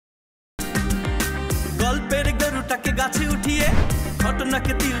গল্পের গরুটাকে গাছে উঠিয়ে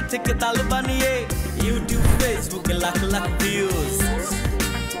ঘটনাকে তিল থেকে তাল বানিয়ে ইউটিউব ফেসবুকে লাখ লাখ ভিউজ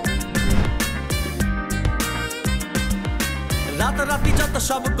রাতারাতি যত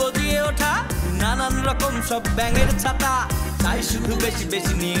সব গজিয়ে ওঠা নানান রকম সব ব্যাঙের ছাতা তাই শুধু বেশি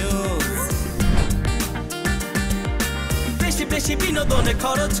বেশি নিউজ বেশি বেশি বিনোদনে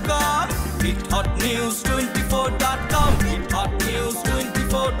খরচ কর hitotnews24.com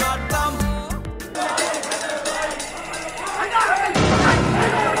hitotnews24.com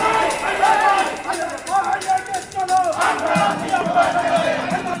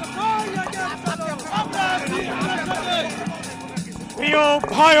প্রিয়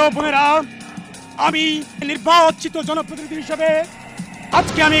ভাই ও বোনেরা, আমি নির্বাচিত জনপ্রতিনিধি হিসেবে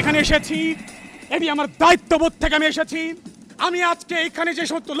আজকে আমি এখানে এসেছি। এটি আমার দায়িত্ববোধ থেকে আমি এসেছি। আমি আজকে এখানে যে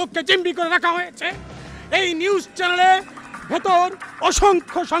সমস্ত লোককে জিম্মি করে রাখা হয়েছে এই নিউজ চ্যানেলে ভেতর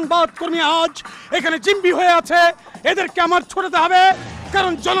অসংখ্য সংবাদকর্মী আজ এখানে জিম্মি হয়ে আছে, এদেরকে আমার ছড়াতে হবে,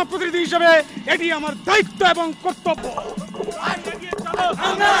 কারণ জনপ্রতিনিধি হিসেবে এটি আমার দায়িত্ব এবং কর্তব্য।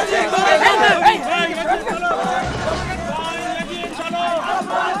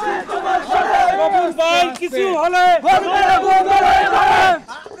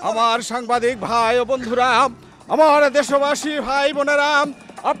 আমার সাংবাদিক ভাই ও বন্ধুরা, আমার দেশবাসী ভাই বোনেরা,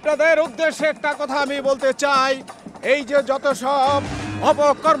 আপনাদের উদ্দেশ্যে একটা কথা আমি বলতে চাই। এই যে যত সব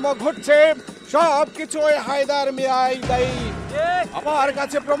অপকর্ম ঘটছে সব কিছু ওই হায়দার মিয়াই দায়ী। আমার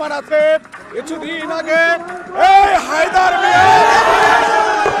কাছে প্রমাণ আছে, কিছুদিন আগে এই হায়দার মিয়া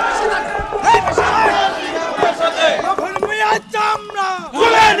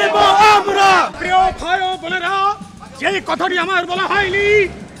প্রিয় ভাই ও বোনেরা, যে কথাটি আমার বলা হয়নি,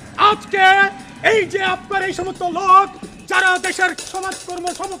 আজকে এই যে আপনার এই সমস্ত লোক যারা দেশের সমাজকর্ম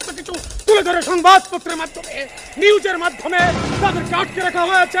সমস্ত কিছু তুলে ধরে সংবাদপত্রের মাধ্যমে নিউজের মাধ্যমে তাদেরকে আটকে রাখা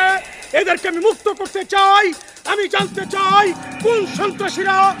হয়েছে, এদেরকে আমি মুক্ত করতে চাই। আমি জানতে চাই কোন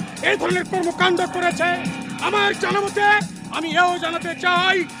সন্ত্রাসীরা এই ধরনের কর্মকাণ্ড করেছে। আমার জানামতে আমি এও জানাতে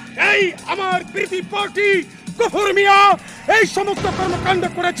চাই, এই আমার প্রীতি পার্টি গফর মিয়া এই সমস্ত কর্মকাণ্ড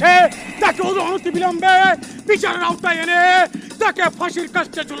করেছে, তাকে অনতি বিলম্বে বিচারের আওতায় এনে তাকে ফাঁসির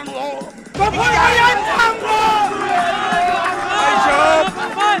কাস্টে ঝুলানো হোক।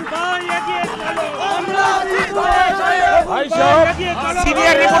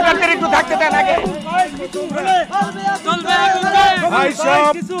 সিনিয়র রিপোর্টারদের একটু থাকতে দেন আগে। কিছু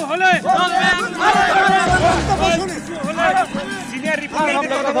হলে সিনিয়র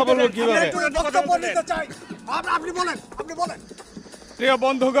রিপোর্টারদের কথা বলবো কিভাবে? আপনি বলেন। প্রিয়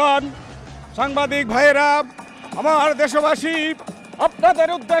বন্ধুগণ, সাংবাদিক ভাইয়েরা, আমার দেশবাসী, আপনাদের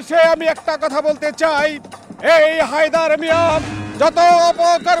উদ্দেশ্যে আমি একটা কথা বলতে চাই। এই হায়দার মিয়া যত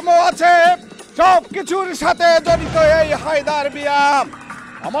অপকর্ম আছে সব কিছুর সাথে জড়িত এই হায়দার মিয়া।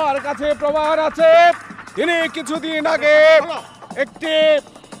 আমার কাছে প্রমাণ আছে, তিনি কিছুদিন আগে একটি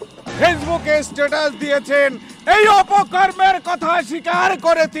ফেসবুকে স্ট্যাটাস দিয়েছেন। এই অপকর্মের কথা স্বীকার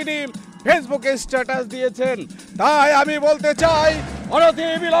করে তিনি ফেসবুকে স্ট্যাটাস দিয়েছেন। তাই আমি বলতে চাই, অনতি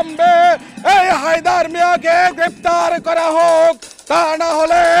বিলম্বে এই হায়দার মিয়াকে গ্রেফতার করা হোক, তা না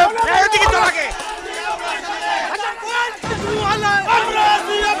হলে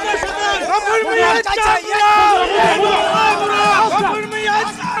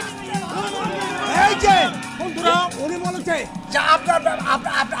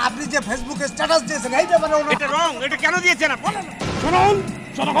আপনি যে ফেসবুকে স্ট্যাটাস দিয়েছেন এই ব্যাপারে এটা রং, এটা কেন দিয়েছেন আপনি? শুনুন,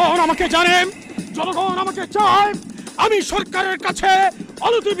 জনগণ আমাকে জানেন, জনগণ আমাকে চায়। আমি সরকারের কাছে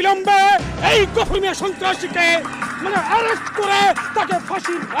অনতি বিলম্বে এই গফর মিয়া সন্ত্রাসীকে অ্যারেস্ট করে তাকে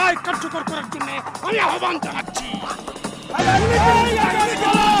ফাঁসির রায় কার্যকর করার জন্য আমি আহ্বান জানাচ্ছি।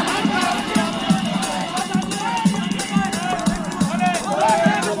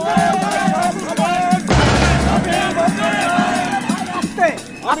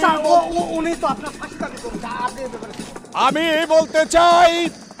 আমি বলতে চাই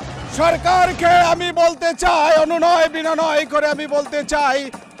সরকারকে, আমি বলতে চাই অনুনয় বিনয় করে আমি বলতে চাই,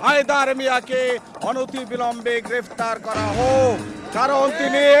 হায়দার মিয়াকে অনতি বিলম্বে গ্রেফতার করা হোক, কারণ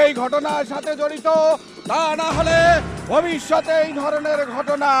তিনি এই ঘটনার সাথে জড়িত। তা না হলে ভবিষ্যতে এই ধরনের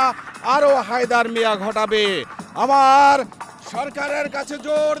ঘটনা আরো হায়দার মিয়া ঘটাবে। আমার সরকারের কাছে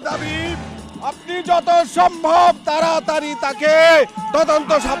জোর দাবি, আপনি যত সম্ভব তাড়াতাড়ি তাকে তদন্ত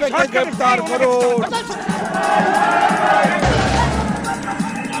সাপেক্ষে গ্রেফতার করুন।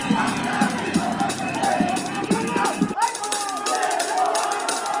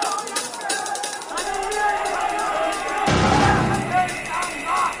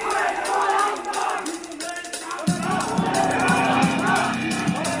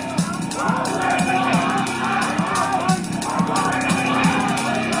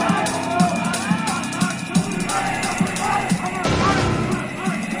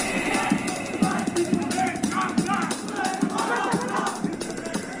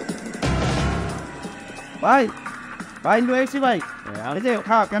 ভাই ভাই লয়ে এসছি ভাই এই যে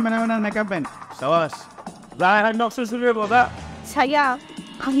খা ক্যামেরাম্যান আর মেকআপ ম্যান সাবাস রায় নকশা শুরু হবে বাবা ছায়া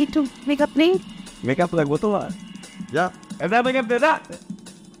আমি একটু মেকআপ নেই মেকআপ লাগবো তোমার যা এটা মেকআপ দে না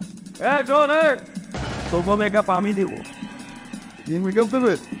শোন তোর মেকআপ আমি দেবো মেকআপ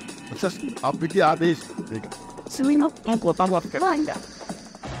দেবে আচ্ছা আপনি কি আদেশ তুমি না কথা বলতে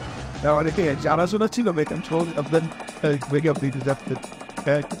না অনেকে জানাশোনা ছিল মেকআপ ছোট আপনার মেকআপ দিতে যাচ্ছে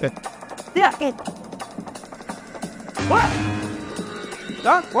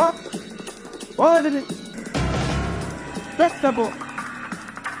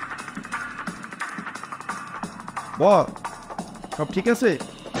সব ঠিক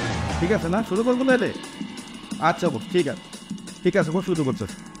আছে না শুরু করবো না আচ্ছা ঠিক আছে শুরু করছে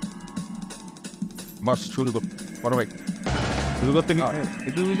বাস শুরু কর ভাই শুরু করতে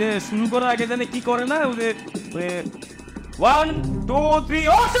তুমি যে শুরু করার আগে জানে কি করে না ওই 1 2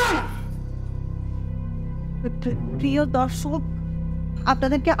 3 প্রিয় দর্শক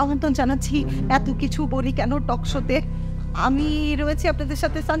আপনাদেরকে আমন্ত্রণ জানাচ্ছি এত কিছু বলি কেন টক শোতে আমি রয়েছি আপনাদের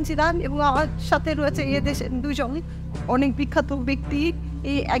সাথে সঞ্চিদান এবং আমার সাথে রয়েছে এ দেশের দুজন অনেক বিখ্যাত ব্যক্তি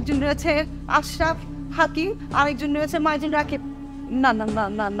এই একজন রয়েছে আশরাফ হাকিম আর একজন রয়েছে মাইজিন রাকিব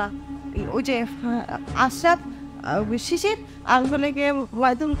না ওই যে আশরাফ শিশির আর হলে গিয়ে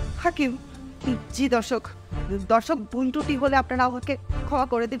ওয়াইদুল হাকিম জি দর্শক ভুল ত্রুটি হলে আপনারা আমাকে ক্ষমা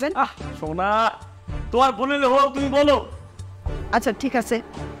করে দিবেন সোনা তোমার বললে হোক তুমি বলো আচ্ছা ঠিক আছে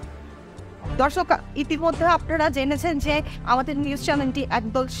দর্শক ইতিমধ্যে আপনারা জেনেছেন যে আমাদের নিউজ চ্যানেলটি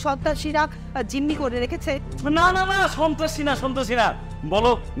একদল সন্ত্রাসীরা জিম্মি করে রেখেছে না সন্ত্রাসী না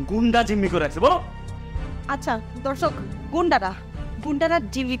বলো গুন্ডা জিম্মি করে রাখছে বলো আচ্ছা দর্শক গুন্ডারা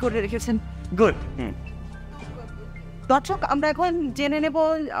জিম্মি করে রেখেছেন গুড দর্শক আমরা এখন জেনে নেব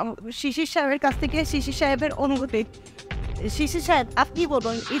শিশির সাহেবের কাছ থেকে শিশির সাহেবের অনুভূতি শিশির সাহেব আপনি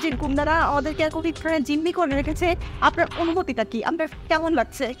বলুন এই যে গুন্ডারা আমাদেরকে এখন জিম্মি করে রেখেছে আপনার অনুভূতিটা কি আপনার কেমন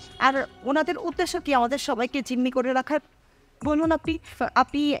লাগছে আর ওনাদের উদ্দেশ্য কি আমাদের সবাইকে জিম্মি করে রাখার বলুন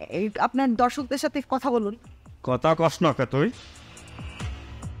আপনি আপনার দর্শকদের সাথে কথা বলুন কথা কষ্ট না তুই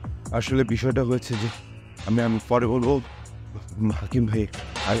আসলে বিষয়টা হয়েছে যে আমি পরে বলবো হাকিম ভাই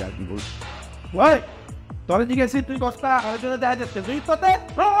আগে বলবো ভাই তোরা জিজ্ঞেস তুই কষ্ট আলোচনা দেখা যাচ্ছে তুই তোতে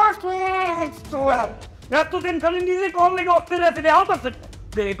এতদিন খালি নিজে কল লেগে অর্থে রেখে দেওয়া করছে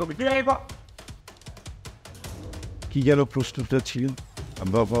কি যেন প্রশ্নটা ছিল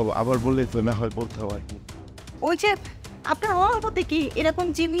আবার বললে তো না হয় বলতে হয় ওই যে আপনার অনুভূতি কি এরকম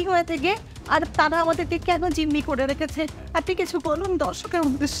জিম্মি হয়ে থেকে আর তারা আমাদেরকে কেন জিম্মি করে রেখেছে আপনি কিছু বলুন দর্শকের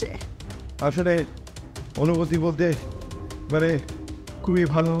উদ্দেশ্যে আসলে অনুভূতি বলতে মানে খুবই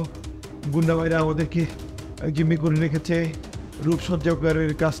ভালো গুন্ডা ভাইরা আমাদেরকে জিম্মি করে রেখেছে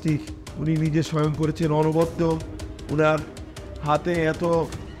রূপসজ্জাকারের কাজটি উনি নিজে স্বয়ং করেছেন অনবদ্য ওনার হাতে এত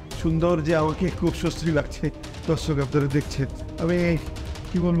সুন্দর যে আমাকে খুব স্বস্তি লাগছে দর্শক আপনারা দেখছেন আমি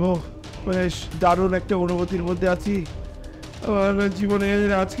কি বলবো মানে দারুণ একটা অনুভূতির মধ্যে আছি আমার জীবনে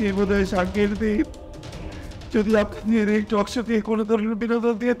আজকে বোধহয় সাঙ্গের দিন যদি আপনাদের এই টক শোতে কোনো ধরনের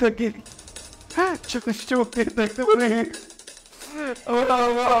বিনোদন দিয়ে থাকে হ্যাঁ চোখে দেখতে পারে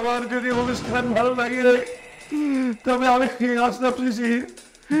আমার যদি অনুষ্ঠান ভালো লাগে তবে আমি আশরাফ শিশির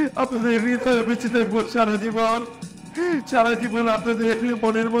আপনাদের হৃদয়ে বেঁচে থাকবো সারা জীবন আপনাদের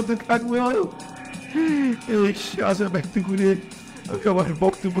মনের মধ্যে থাকবে এই আশা ব্যক্ত করে আমি আমার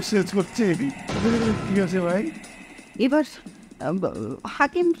বক্তব্য শেষ করছি ঠিক আছে ভাই এবার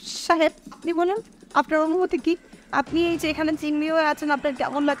হাকিম সাহেব আপনি বলুন আপনার অনুভূতি কি আপনি এই যে এখানে জিম্মি হয়ে আছেন আপনার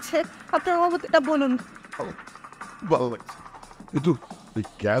কেমন লাগছে আপনার অনুভূতিটা বলুন ভালো লাগছে কিন্তু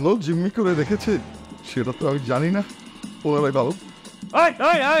কেন জিম্মি করে রেখেছে সেটা তো আমি জানি না ওনারাই ভালো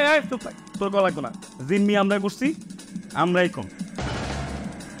তোর গলা লাগতো না জিম্মি আমরা করছি আমরাই কম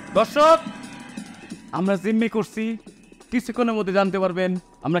দর্শক আমরা জিম্মি করছি কিছুক্ষণের মধ্যে জানতে পারবেন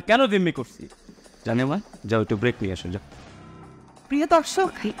আমরা কেন জিম্মি করছি জানে মা যাও একটু ব্রেক নিয়ে আসো যাও প্রিয়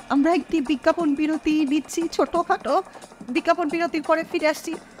দর্শক আমরা একটি বিজ্ঞাপন বিরতি নিচ্ছি ছোটখাটো বিজ্ঞাপন বিরতির পরে ফিরে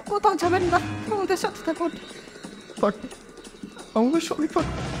আসছি কোথাও যাবেন না আমাদের সাথে থাকুন আমাদের সবাই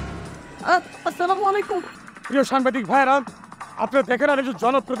আসসালামু আলাইকুম প্রিয় সাংবাদিক ভাইরা আপনারা দেখেন আর একজন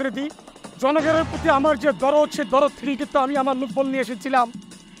জনপ্রতিনিধি জনগণের প্রতি আমার যে দরদ সে দরদ থেকে কিন্তু আমি আমার লোকবল নিয়ে এসেছিলাম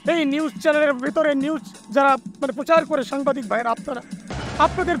এই নিউজ চ্যানেলের ভিতরে নিউজ যারা মানে প্রচার করে সাংবাদিক ভাইরা আপনারা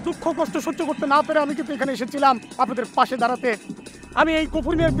আপনাদের দুঃখ কষ্ট সহ্য করতে না পেরে আমি কিন্তু এখানে এসেছিলাম আপনাদের পাশে দাঁড়াতে আমি এই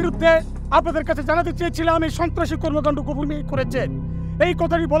গফুর মিয়ার বিরুদ্ধে আপনাদের কাছে জানাতে চেয়েছিলাম এই সন্ত্রাসী কর্মকাণ্ড গফুর মিয়া করেছে এই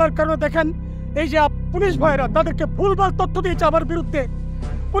কথাটি বলার কারণে দেখেন এই যে পুলিশ ভাইরা তাদেরকে ভুলভাল তথ্য দিয়েছে আমার বিরুদ্ধে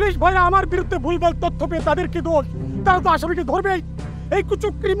পুলিশ ভাইরা আমার বিরুদ্ধে ভুলভাল তথ্য পেয়ে তাদেরকে দোষ তারা তো আসামিকে ধরবেই এই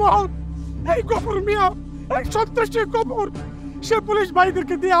কুচক্রি মহল এই গফুর মিয়া এই সন্ত্রাসী গফুর সে পুলিশ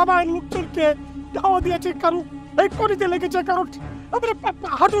ভাইদেরকে দিয়ে আমার লোকজনকে ধাওয়া দিয়েছে, কারো এই করিতে লেগেছে, কারো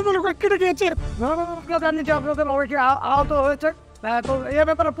হাঁটু করে কেটে গিয়েছে। জানি যে আপনাদের অনেকে আহত হয়েছে, তো এই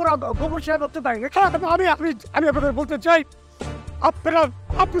ব্যাপারে পুরো গোবর শেয়ার করতে পারি। আমি আপনাদের বলতে চাই,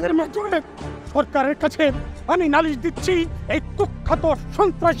 আপনাদের মাধ্যমে সরকারের কাছে আমি নালিশ দিচ্ছি, এই কুখ্যাত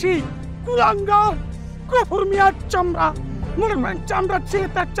সন্ত্রাসী কুলাঙ্গার গফুর মিয়ার চামড়া, মনে করেন চামড়া ছেড়ে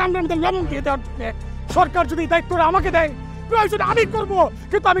তার চামড়ার মধ্যে লবণ দিয়ে দেওয়ার জন্য সরকার যদি দায়িত্বটা আমাকে দেয়, প্রয়োজন আমি করবো,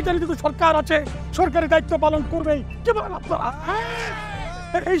 কিন্তু আমি জানি যদি সরকার আছে, সরকারের দায়িত্ব পালন করবেই। কি বলেন আপনারা?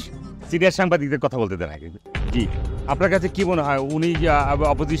 সিরিয়াস সাংবাদিকদের কথা বলতে দেন আগে। জি, আপনার কাছে কি মনে হয় উনি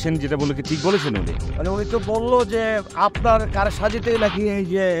অপোজিশন যেটা বলে কি ঠিক বলেছেন? উনি তো বললো যে আপনার কার সাজিতেই নাকি এই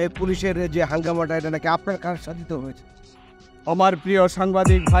যে পুলিশের যে হাঙ্গামাটা, এটা নাকি আপনার কার সাজিতে হয়েছে। আমার প্রিয়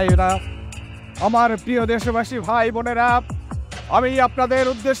সাংবাদিক ভাইরা, আমার প্রিয় দেশবাসী ভাই বোনেরা, আমি আপনাদের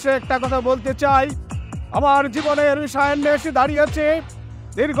উদ্দেশ্যে একটা কথা বলতে চাই। আমার জীবনের সামনে এসে দাঁড়িয়েছে,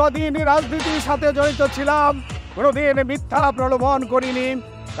 দীর্ঘদিন রাজনীতির সাথে জড়িত ছিলাম, কোনোদিন মিথ্যা প্রলোভন করিনি,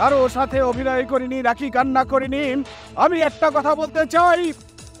 কারো সাথে অভিনয় করিনি, রাখি কান্না করিনি। আমি একটা কথা বলতে চাই,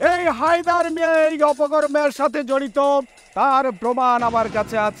 এই হায়দার মেয়ে এই অপকর্মের সাথে জড়িত, তার প্রমাণ আমার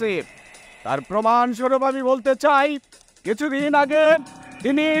কাছে আছে। তার প্রমাণ স্বরূপ আমি বলতে চাই, কিছুদিন আগে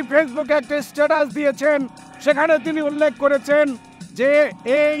তিনি ফেসবুকে একটা স্ট্যাটাস দিয়েছেন, সেখানে তিনি উল্লেখ করেছেন যে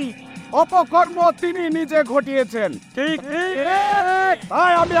এই অপকর্ম তিনি নিজে ঘটিয়েছেন। ঠিক,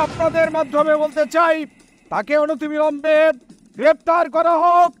 তাই আমি আপনাদের মাধ্যমে বলতে চাই, তাকে অনতিবিলম্বে গ্রেপ্তার করা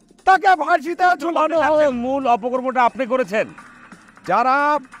হোক, তাকে ফাঁসিতে ঝুলানো হোক। মূল অপকর্মটা আপনি করেছেন। যারা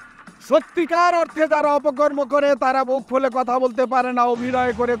সত্যিকার অর্থে যারা অপকর্ম করে, তারা মুখ খুলে কথা বলতে পারে না,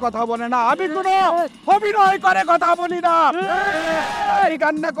 অভিনয় করে কথা বলে না। আমি কোনো অভিনয় করে কথা বলি না,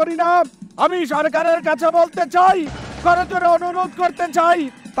 কান্না করি না। আমি সরকারের কাছে বলতে চাই, করজোরে অনুরোধ করতে চাই,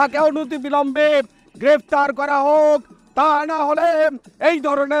 তাকে অনতিবিলম্বে গ্রেফতার করা হোক। তা না হলে এই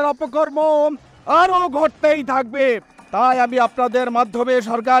ধরনের অপকর্ম আরো ঘটতেই থাকবে। তাই আমি আপনাদের মাধ্যমে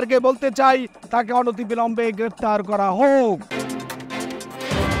সরকারকে বলতে চাই, তাকে অনতিবিলম্বে গ্রেফতার করা হোক।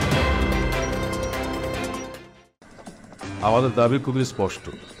 আমাদের দাবি খুবই স্পষ্ট,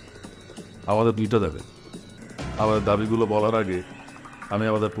 আমাদের দুইটা দাবি। আমাদের দাবিগুলো বলার আগে আমি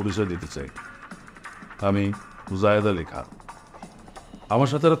আমাদের পরিচয় দিতে চাই। আমি জায়েদ আলী খান, আমার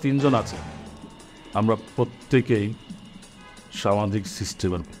সাথে আরো 3 জন আছে। আমরা প্রত্যেকেই সামাজিক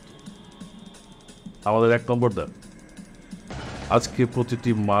সিস্টেমের মধ্যে। আমাদের 1 নম্বর দাবি, আজকে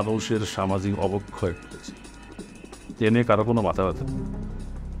প্রতিটি মানুষের সামাজিক অবক্ষয় ঘটেছে, এ নিয়ে কারো কোনো মাথা ব্যথা।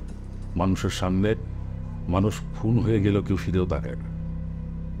 মানুষের সামনে মানুষ খুন হয়ে গেল, কেউ ফিরেও তাকায় না।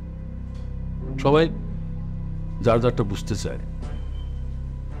 সবাই যার যারটা বুঝতে চায়,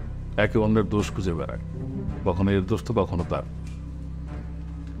 একে অন্যের দোষ খুঁজে বেড়ায়, কখনো এর দোষ তো কখনো তার।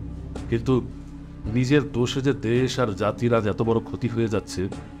 কিন্তু নিজের দোষে যে দেশ আর জাতির আজ এত বড় ক্ষতি হয়ে যাচ্ছে,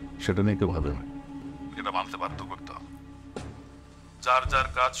 সেটা নিয়ে কেউ ভাবে না। এটা মানতে বাধ্য করতে হবে, যার যার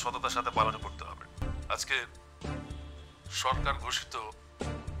কাজ সততার সাথে পালন করতে হবে। আজকে সরকার ঘোষিত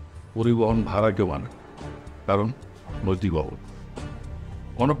পরিবহন ভাড়া কেউ মানে, কারণ নৈতিক অবধ।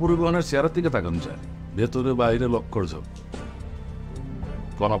 গণপরিবহনের চেহারার দিকে তাকানো যায়, ভেতরে বাইরে লক্ষ্যর ঝোঁক।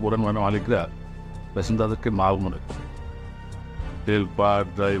 গণপরিবহন মালিকরা প্যাসেঞ্জারদেরকে মাল মনে করে, হেল্পার,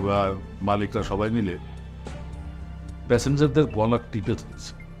 ড্রাইভার, মালিকরা সবাই মিলে প্যাসেঞ্জারদের গলা টিপে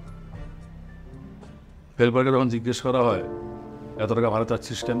ধরছে। হেল্পারকে যখন জিজ্ঞেস করা হয়, এত টাকা ভাড়া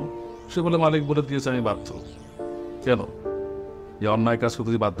চাচ্ছিস কেন, সে বলে মালিক বলে দিয়েছে আমি বাধ্য। কেন? এই অন্যায় কাজ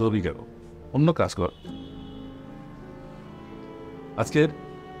করতে বাধ্য হবি কেন? অন্য কাজ কর। আজকের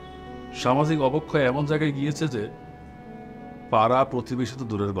সামাজিক অবক্ষয় এমন জায়গায় গিয়েছে যে পাড়া প্রতিবেশী তো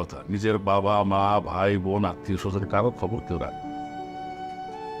দূরের কথা, নিজের বাবা মা ভাই বোন আত্মীয় স্বজন কারো খবর কেউ রাখে।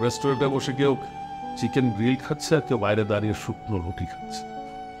 রেস্টুরেন্টে বসে কেউ চিকেন গ্রিল খাচ্ছে, আর কেউ বাইরে দাঁড়িয়ে শুকনো রুটি খাচ্ছে।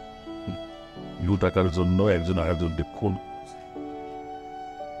 2 টাকার জন্য একজন আরেকজনকে খুন।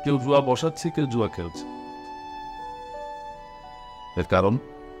 কেউ জুয়া বসাচ্ছে, কেউ জুয়া খেলছে। এর কারণ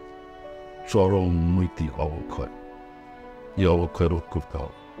চরম নৈতিক অবক্ষয়। এই অবক্ষয় রোধ করতে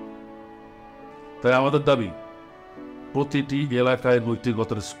হবে। তাই আমাদের দাবি, প্রতিটি এলাকায়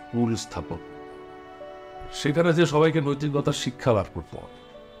নৈতিকতার স্কুল স্থাপন, সেখানে যে সবাইকে নৈতিকতার শিক্ষা লাভ করতে হবে।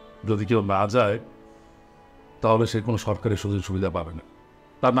 যদি কেউ না যায়, তাহলে সে কোনো সরকারি সুযোগ সুবিধা পাবে না,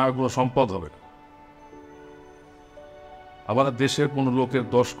 তার না কোনো সম্পদ হবে না। আমাদের দেশের কোনো লোকের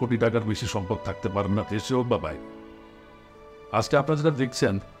 10 কোটি টাকার বেশি সম্পদ থাকতে পারে না, দেশে হোক বা বাইরে। আজকে আপনারা যেটা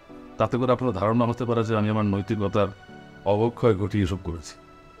দেখছেন, তাতে করে আপনার ধারণা হতে পারে যে আমি আমার নৈতিকতার অবক্ষয় ঘটিয়ে এসব করেছি,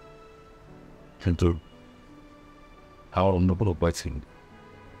 কিন্তু আমার অন্য কোনো উপায় ছিল না।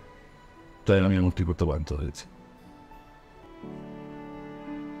 তাই আমি এমনটি করতে বাধ্য হয়েছি।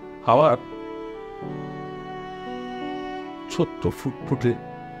 আমার ছোট্ট ফুটফুটে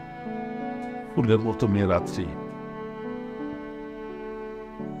ফুলের মতো মেয়ে রাত্রি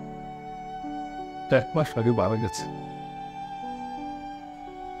 1 মাস আগে মারা গেছে।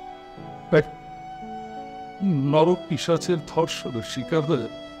 নরক পিশাচের ধর্ষণের শিকার হয়ে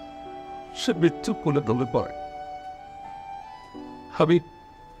সে মৃত্যু কোলে ঢলে পড়ে। আমি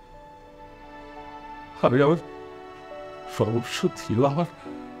আমার সর্বস্ব ছিল, আমার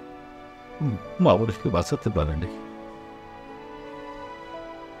মা বোনকে বাঁচাতে পারেনি।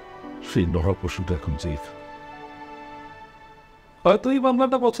 সেই নরক পশুটা এখন জীব। হয়তো এই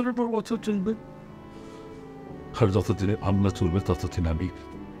মামলাটা বছরের পর বছর চলবে, আর যতদিনে মামলা চলবে ততদিন আমি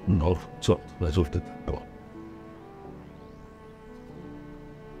চলতে থাকবো।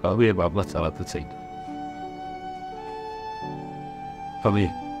 আমি এ মামলা চালাতে চাই না।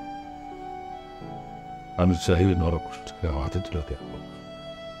 আমি চাই নরক হাতে তুলে দেব,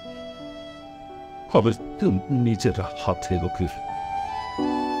 হবে নিজের হাতে রক্ষে।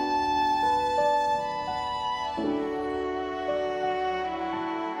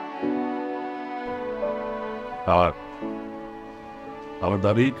 আমার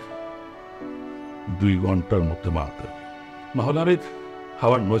দাবি 2 ঘন্টার মধ্যে মারতে, নাহলে আমি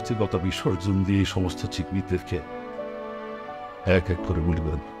আমার নৈতিকতা বিসর্জন দিয়ে সমস্ত চিকমিদেরকে এক এক করে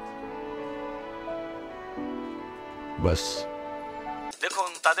মিলবেন। ব্যাস। দেখুন,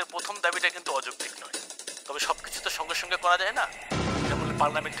 তাদের প্রথম দাবিটা কিন্তু অযৌক্তিক নয়, তবে সবকিছু তো সঙ্গে সঙ্গে করা যায় না। যেমন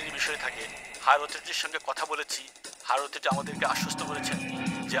পার্লামেন্টারি বিষয় থাকে। হায়ার অথরিটির সঙ্গে কথা বলেছি, হায়ার অথরিটি আমাদেরকে আশ্বস্ত করেছেন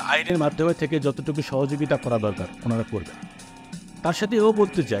যে আইনের মাধ্যমে থেকে যতটুকু সহযোগিতা করা দরকার ওনারা করবেন। তার সাথে এও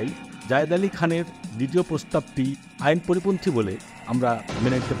বলতে চাই, জায়েদ আলী খানের দ্বিতীয় প্রস্তাবটি আইন পরিপন্থী বলে আমরা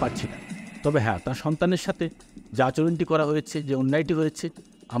মেনে নিতে পারছি না। তবে হ্যাঁ, তার সন্তানের সাথে যে আচরণটি করা হয়েছে, যে অন্যায়টি হয়েছে,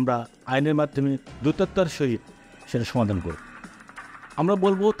 আমরা আইনের মাধ্যমে দ্রুততার সহিত সেটা সমাধান করব। আমরা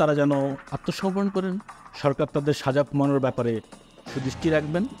বলবো তারা যেন আত্মসমর্পণ করেন, সরকার তাদের সাজা কমানোর ব্যাপারে সুদৃষ্টি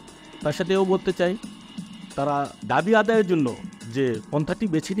রাখবেন। তার সাথেও বলতে চাই, তারা দাবি আদায়ের জন্য যে পন্থাটি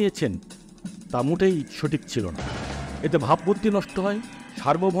বেছে নিয়েছেন তা মোটেই সঠিক ছিল না। এতে ভাবমূর্তি নষ্ট হয়,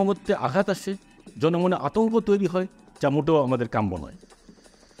 সার্বভৌমত্বে আঘাত আসে, জনমনে আতঙ্ক তৈরি হয়, যা মোটেও আমাদের কাম্য নয়।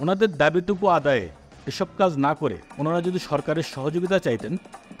 ওনাদের দাবিটুকু আদায়ে এসব কাজ না করে ওনারা যদি সরকারের সহযোগিতা চাইতেন,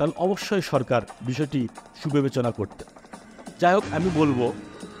 তাহলে অবশ্যই সরকার বিষয়টি সুবিবেচনা করতেন। যাই হোক, আমি বলবো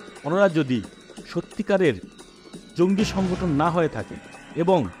ওনারা যদি সত্যিকারের জঙ্গি সংগঠন না হয়ে থাকে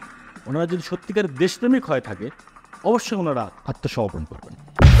এবং ওনারা যদি সত্যিকারের দেশপ্রেমিক হয়ে থাকে, অবশ্যই ওনারা আত্মসমর্পণ করবেন।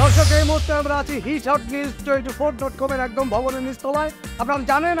 দর্শক, এই মুহূর্তে আমরা আছি হিট হট নিউজ 24.com এর একদম ভবনের নিচতলায়। আপনারা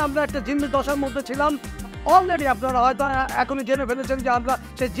জানেন আমরা একটা জিম্মি দশার মধ্যে ছিলাম। অলরেডি আপনারা হয়তো এখনই জেনে ফেলেছেন যে আমরা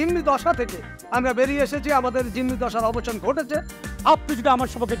সেই জিম্মি দশা থেকে আমরা বেরিয়ে এসেছি, আমাদের জিম্মি দশার অবসান ঘটেছে। আপনি যদি আমার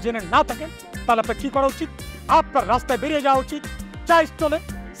সম্পর্কে জেনে না থাকেন, তাহলে আপনার কি করা উচিত? আপনার রাস্তায় বেরিয়ে যাওয়া উচিত, চা স্টলে,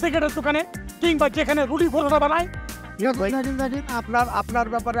 সিগারেটের দোকানে, কিংবা যেখানে রুটি ভোজনা বানায়। আপনার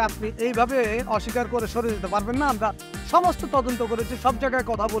ব্যাপারে আপনি এইভাবে অস্বীকার করে সরে যেতে পারবেন না। আমরা সমস্ত তদন্ত করেছি, সব জায়গায়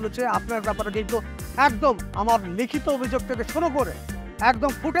কথা বলেছে। আপনার ব্যাপারে কিন্তু একদম আমার লিখিত অভিযোগ থেকে শুরু করে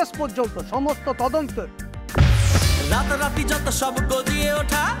একদম ফুটেজ পর্যন্ত সমস্ত তদন্ত, রাতারাতি যত সব গজিয়ে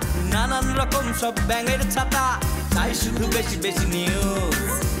ওঠা, নানান রকম সব ব্যাঙের ছাতা, তাই শুধু বেশি বেশি নিউজ,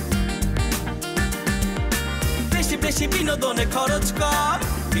 বেশি বেশি বিনোদনে খরচ কর।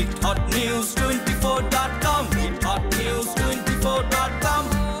 Hit hot news 24.com, hit hot news 24.com,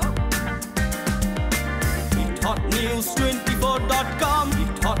 hit hot news 24